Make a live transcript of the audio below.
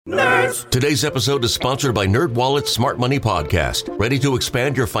Nerds! Today's episode is sponsored by NerdWallet's Smart Money Podcast. Ready to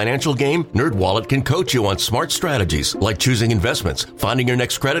expand your financial game? NerdWallet can coach you on smart strategies like choosing investments, finding your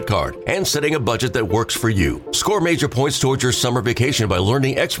next credit card, and setting a budget that works for you. Score major points towards your summer vacation by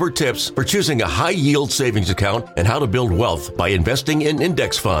learning expert tips for choosing a high-yield savings account and how to build wealth by investing in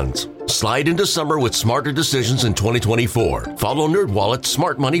index funds. Slide into summer with smarter decisions in 2024. Follow NerdWallet's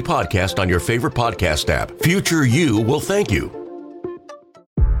Smart Money Podcast on your favorite podcast app. Future you will thank you.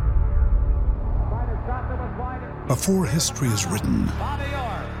 Before history is written,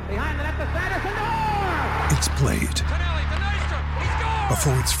 it's played.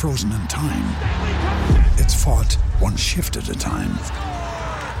 Before it's frozen in time, it's fought one shift at a time.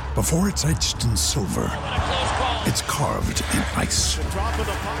 Before it's etched in silver, it's carved in ice.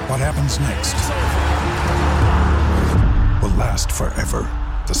 What happens next will last forever.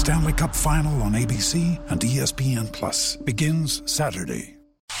 The Stanley Cup Final on ABC and ESPN Plus begins Saturday.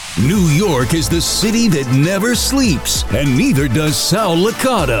 New York is the city that never sleeps, and neither does Sal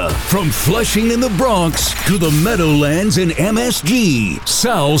Licata. From Flushing in the Bronx to the Meadowlands in MSG,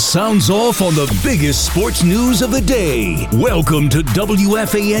 Sal sounds off on the biggest sports news of the day. Welcome to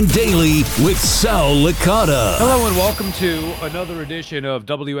WFAN Daily with Sal Licata. Hello and welcome to another edition of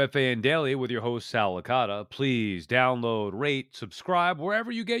WFAN Daily with your host, Sal Licata. Please download, rate, subscribe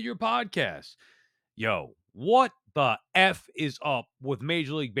wherever you get your podcasts. Yo, what the F is up with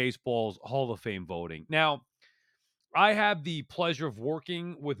Major League Baseball's Hall of Fame voting? Now, I have the pleasure of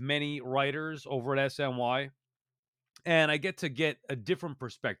working with many writers over at SNY, and I get a different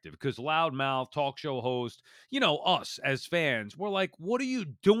perspective because loudmouth talk show host, us as fans, we're like, what are you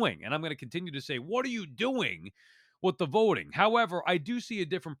doing? And I'm going to continue to say, what are you doing with the voting? However, I do see a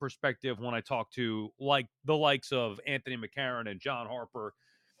different perspective when I talk to the likes of Anthony McCarron and John Harper,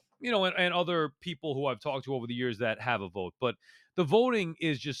 and other people who I've talked to over the years that have a vote. But the voting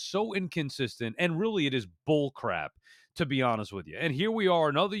is just so inconsistent, and really it is bull crap, to be honest with you. And here we are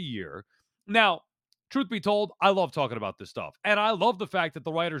another year. Now, truth be told, I love talking about this stuff. And I love the fact that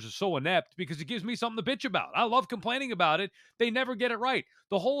the writers are so inept because it gives me something to bitch about. I love complaining about it. They never get it right.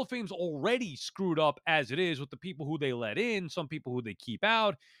 The Hall of Fame's already screwed up as it is with the people who they let in, some people who they keep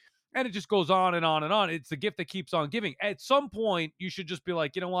out. And it just goes on and on and on. It's the gift that keeps on giving. At some point, you should just be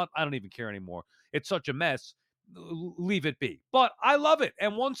like, you know what? I don't even care anymore. It's such a mess. Leave it be. But I love it.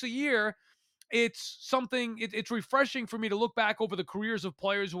 And once a year, it's something, it's refreshing for me to look back over the careers of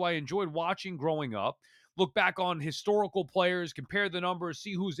players who I enjoyed watching growing up, look back on historical players, compare the numbers,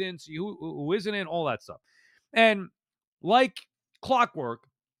 see who's in, see who isn't in, all that stuff. And like clockwork,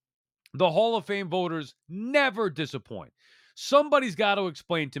 the Hall of Fame voters never disappoint. Somebody's got to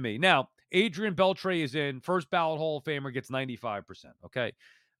explain to me. Now, Adrian Beltre is in, first ballot Hall of Famer, gets 95%. Okay.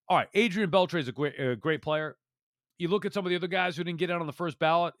 All right. Adrian Beltre is a great player. You look at some of the other guys who didn't get out on the first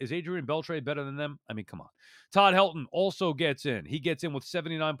ballot. Is Adrian Beltre better than them? I mean, come on. Todd Helton also gets in. He gets in with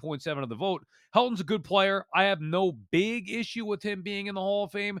 79.7% of the vote. Helton's a good player. I have no big issue with him being in the Hall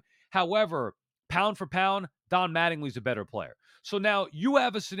of Fame. However, pound for pound, Don Mattingly's a better player. So now you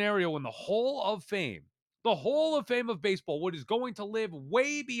have a scenario in the Hall of Fame, the Hall of Fame of baseball, what is going to live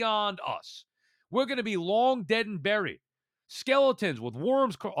way beyond us. We're going to be long dead and buried. Skeletons with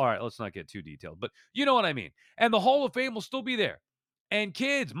worms. All right, let's not get too detailed, but you know what I mean. And the Hall of Fame will still be there. And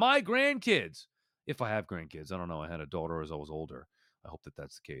kids, my grandkids, if I have grandkids, I don't know. I had a daughter as I was older. I hope that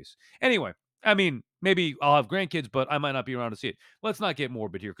that's the case. Anyway, I mean, maybe I'll have grandkids, but I might not be around to see it. Let's not get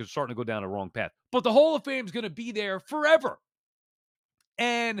morbid here because we're starting to go down a wrong path. But the Hall of Fame is going to be there forever.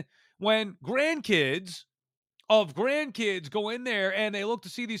 And when grandkids go in there and they look to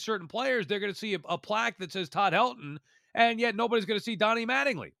see these certain players, they're going to see a plaque that says Todd Helton, and yet nobody's going to see Donnie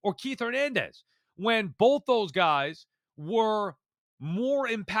Mattingly or Keith Hernandez, when both those guys were more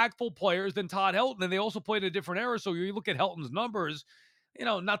impactful players than Todd Helton, and they also played in a different era. So you look at Helton's numbers,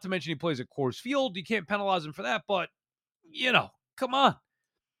 not to mention he plays at Coors Field. You can't penalize him for that, but, come on.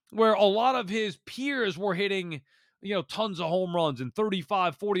 Where a lot of his peers were hitting, tons of home runs, and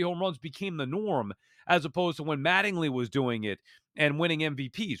 35, 40 home runs became the norm, as opposed to when Mattingly was doing it and winning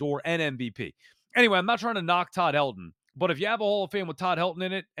MVPs or an MVP. Anyway, I'm not trying to knock Todd Helton, but if you have a Hall of Fame with Todd Helton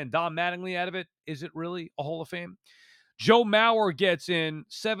in it and Don Mattingly out of it, is it really a Hall of Fame? Joe Mauer gets in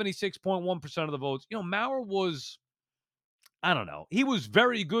 76.1% of the votes. Mauer was, I don't know, he was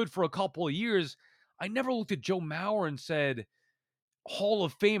very good for a couple of years. I never looked at Joe Mauer and said, Hall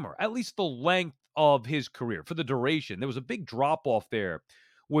of Famer, at least the length of his career, for the duration. There was a big drop-off there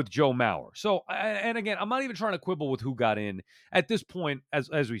with Joe Mauer. So, and again, I'm not even trying to quibble with who got in. At this point,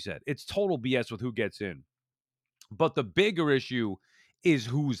 as we said, it's total BS with who gets in. But the bigger issue is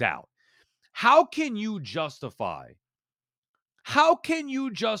who's out. How can you justify How can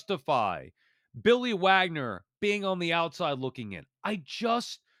you justify Billy Wagner being on the outside looking in? I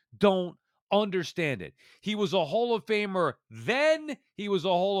just don't understand it. He was a Hall of Famer then. He was a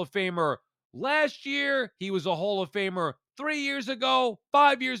Hall of Famer last year. He was a Hall of Famer 3 years ago,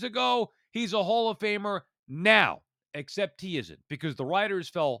 5 years ago. He's a Hall of Famer now, except he isn't because the writers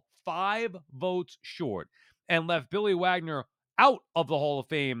fell 5 votes short and left Billy Wagner out of the Hall of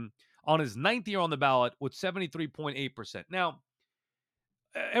Fame on his 9th year on the ballot with 73.8%. Now,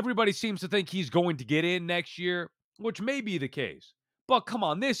 everybody seems to think he's going to get in next year, which may be the case. But come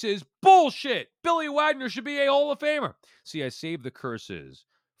on, this is bullshit. Billy Wagner should be a Hall of Famer. See, I saved the curses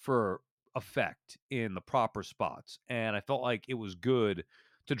for effect in the proper spots, and I felt like it was good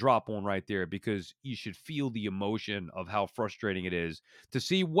to drop one right there because you should feel the emotion of how frustrating it is to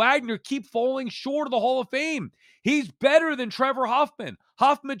see Wagner keep falling short of the Hall of Fame. He's better than Trevor Hoffman.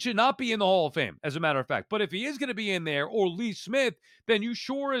 Hoffman should not be in the Hall of Fame, as a matter of fact. But if he is going to be in there, or Lee Smith, then you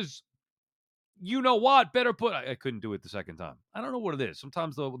sure as you know what, better put. I couldn't do it the second time. I don't know what it is.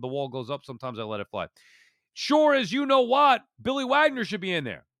 Sometimes the wall goes up, sometimes I let it fly. Sure as you know what, Billy Wagner should be in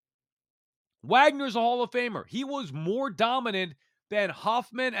there. Wagner's a Hall of Famer. He was more dominant than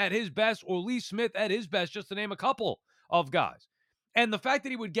Hoffman at his best or Lee Smith at his best, just to name a couple of guys. And the fact that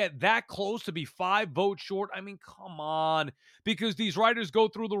he would get that close to be 5 votes short, I mean, come on. Because these writers go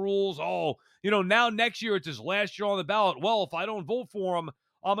through the rules. Oh, now next year it's his last year on the ballot. Well, if I don't vote for him,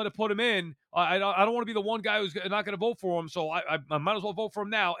 I'm going to put him in. I don't want to be the one guy who's not going to vote for him, so I might as well vote for him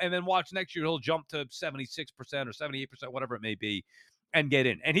now. And then watch next year, he'll jump to 76% or 78%, whatever it may be, and get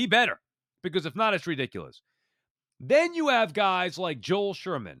in. And he better, because if not, it's ridiculous. Then you have guys like Joel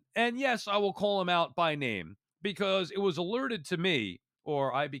Sherman. And yes, I will call him out by name because it was alerted to me,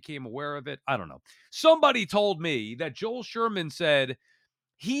 or I became aware of it. I don't know. Somebody told me that Joel Sherman said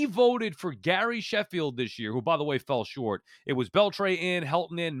he voted for Gary Sheffield this year, who, by the way, fell short. It was Beltray in,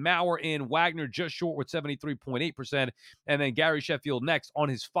 Helton in, Mauer in, Wagner just short with 73.8%, and then Gary Sheffield next on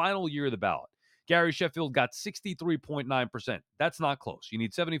his final year of the ballot. Gary Sheffield got 63.9%. That's not close. You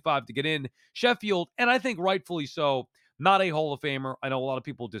need 75 to get in. Sheffield, and I think rightfully so, not a Hall of Famer. I know a lot of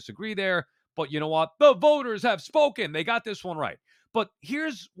people disagree there, but you know what? The voters have spoken. They got this one right. But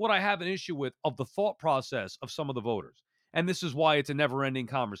here's what I have an issue with of the thought process of some of the voters. And this is why it's a never-ending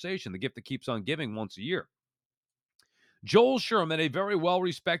conversation, the gift that keeps on giving once a year. Joel Sherman, a very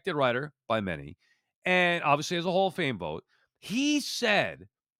well-respected writer by many, and obviously has a Hall of Fame vote, he said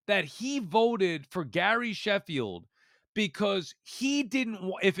that he voted for Gary Sheffield because he didn't,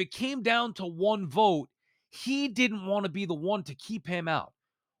 if it came down to one vote, he didn't want to be the one to keep him out.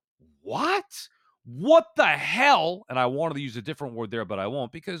 What? What the hell? And I wanted to use a different word there, but I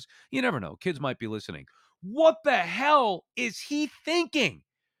won't because you never know. Kids might be listening. What the hell is he thinking?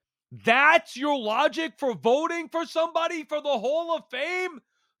 That's your logic for voting for somebody for the Hall of Fame?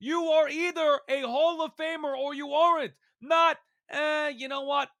 You are either a Hall of Famer or you aren't. Not, you know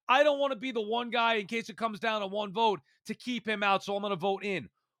what? I don't want to be the one guy in case it comes down to one vote to keep him out, so I'm going to vote in.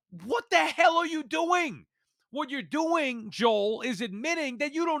 What the hell are you doing? What you're doing, Joel, is admitting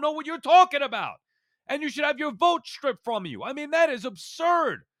that you don't know what you're talking about. And you should have your vote stripped from you. I mean, that is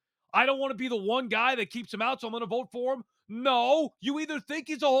absurd. I don't want to be the one guy that keeps him out, so I'm going to vote for him. No, you either think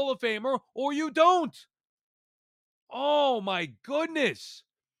he's a Hall of Famer or you don't. Oh, my goodness.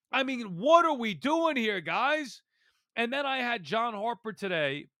 I mean, what are we doing here, guys? And then I had John Harper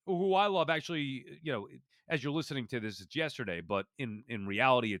today, who I love. Actually, as you're listening to this, it's yesterday, but in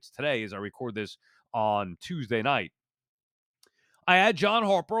reality, it's today as I record this on Tuesday night. I had John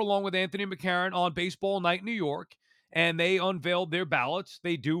Harper along with Anthony McCarron on Baseball Night in New York, and they unveiled their ballots.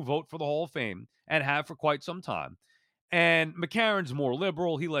 They do vote for the Hall of Fame and have for quite some time. And McCarron's more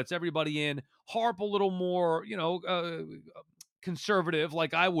liberal. He lets everybody in. Harp a little more, conservative,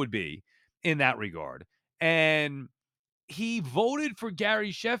 like I would be in that regard. And he voted for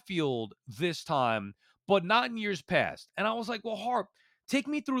Gary Sheffield this time, but not in years past. And I was like, well, Harp, take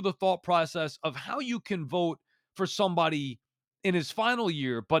me through the thought process of how you can vote for somebody in his final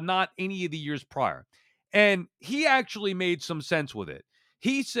year, but not any of the years prior. And he actually made some sense with it.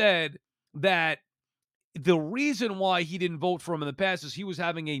 He said that the reason why he didn't vote for him in the past is he was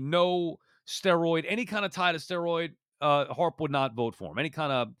having a no steroid, any kind of tie to steroid, Harp would not vote for him. Any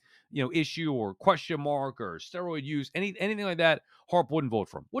kind of issue or question mark or steroid use, anything like that, Harp wouldn't vote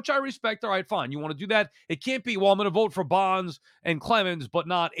for him, which I respect. All right, fine. You want to do that? It can't be, well, I'm going to vote for Bonds and Clemens, but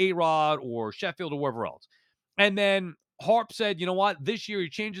not A-Rod or Sheffield or whoever else. And then Harp said, you know what? This year he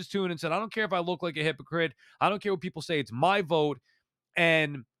changed his tune and said, I don't care if I look like a hypocrite. I don't care what people say. It's my vote.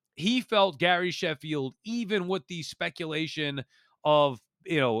 And he felt Gary Sheffield, even with the speculation of,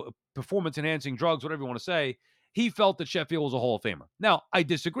 performance-enhancing drugs, whatever you want to say, he felt that Sheffield was a Hall of Famer. Now, I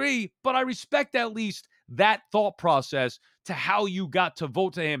disagree, but I respect at least that thought process to how you got to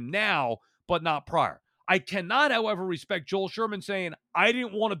vote to him now, but not prior. I cannot, however, respect Joel Sherman saying, I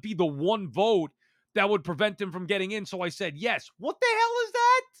didn't want to be the one vote that would prevent him from getting in, so I said yes. What the hell is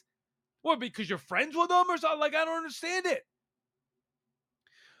that? What, because you're friends with him or something? Like, I don't understand it.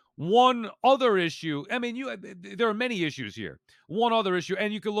 One other issue, I mean, there are many issues here. One other issue,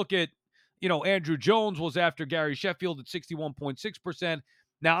 and you can look at, Andrew Jones was after Gary Sheffield at 61.6%.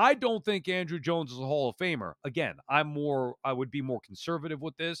 Now, I don't think Andrew Jones is a Hall of Famer. Again, I would be more conservative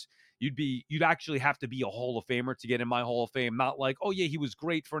with this. You'd actually have to be a Hall of Famer to get in my Hall of Fame. Not like, oh yeah, he was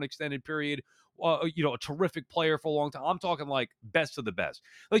great for an extended period, a terrific player for a long time. I'm talking like best of the best.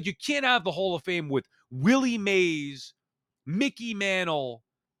 Like, you can't have the Hall of Fame with Willie Mays, Mickey Mantle,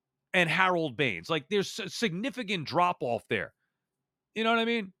 and Harold Baines. Like, there's a significant drop off there. You know what I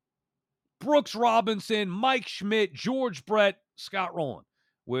mean? Brooks Robinson, Mike Schmidt, George Brett, Scott Rowland.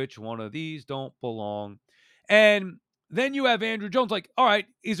 Which one of these don't belong? And then you have Andrew Jones. Like, all right,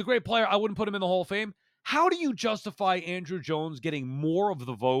 he's a great player. I wouldn't put him in the Hall of Fame. How do you justify Andrew Jones getting more of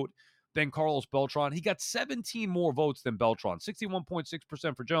the vote than Carlos Beltran? He got 17 more votes than Beltran.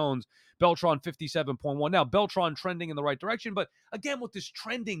 61.6% for Jones. Beltran, 57.1%. Now, Beltran trending in the right direction. But again, with this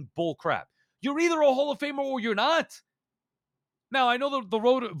trending bull crap, you're either a Hall of Famer or you're not. Now, I know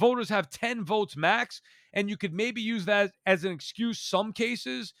the voters have 10 votes max, and you could maybe use that as an excuse some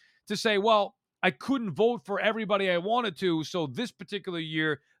cases to say, well, I couldn't vote for everybody I wanted to, so this particular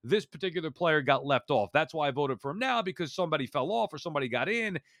year, this particular player got left off. That's why I voted for him now, because somebody fell off or somebody got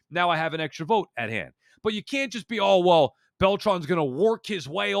in. Now I have an extra vote at hand. But you can't just be, oh, well, Beltran's going to work his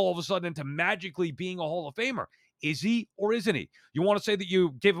way all of a sudden into magically being a Hall of Famer. Is he or isn't he? You want to say that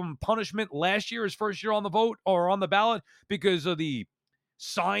you gave him punishment last year, his first year on the vote or on the ballot, because of the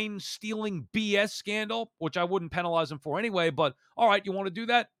sign stealing BS scandal, which I wouldn't penalize him for anyway. But all right, you want to do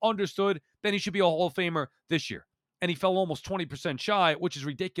that? Understood. Then he should be a Hall of Famer this year. And he fell almost 20% shy, which is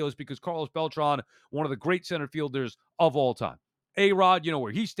ridiculous because Carlos Beltran, one of the great center fielders of all time. A-Rod, you know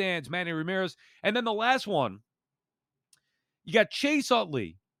where he stands, Manny Ramirez. And then the last one, you got Chase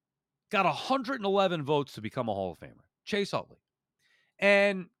Utley. Got 111 votes to become a Hall of Famer. Chase Utley.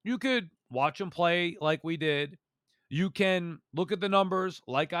 And you could watch him play like we did. You can look at the numbers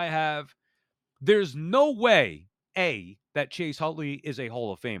like I have. There's no way, A, that Chase Utley is a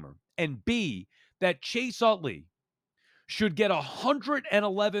Hall of Famer, and B, that Chase Utley should get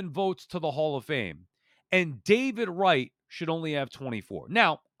 111 votes to the Hall of Fame, and David Wright should only have 24.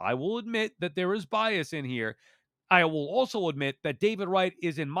 Now, I will admit that there is bias in here. I will also admit that David Wright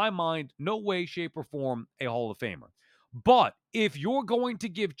is, in my mind, no way, shape, or form a Hall of Famer. But if you're going to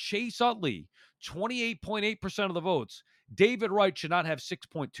give Chase Utley 28.8% of the votes, David Wright should not have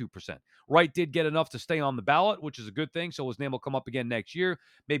 6.2%. Wright did get enough to stay on the ballot, which is a good thing, so his name will come up again next year.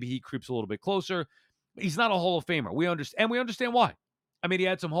 Maybe he creeps a little bit closer. He's not a Hall of Famer. We understand why. I mean, he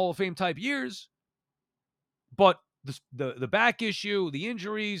had some Hall of Fame type years, but the back issue, the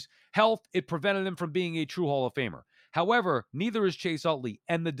injuries, health, it prevented him from being a true Hall of Famer. However, neither is Chase Utley,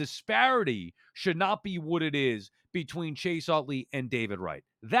 and the disparity should not be what it is between Chase Utley and David Wright.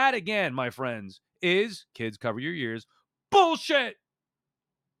 That, again, my friends, is, kids, cover your ears, bullshit!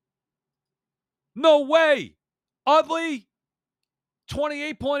 No way! Utley,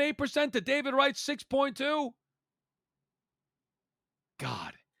 28.8% to David Wright, 6.2%.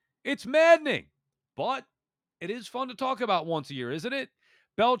 God, it's maddening, but it is fun to talk about once a year, isn't it?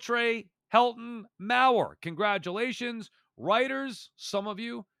 Beltre, Helton, Mauer, congratulations. Writers, some of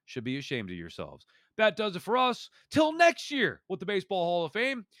you should be ashamed of yourselves. That does it for us. Till next year with the Baseball Hall of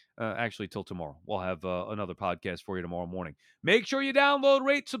Fame. Actually, till tomorrow. We'll have another podcast for you tomorrow morning. Make sure you download,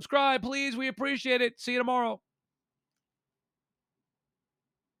 rate, subscribe, please. We appreciate it. See you tomorrow.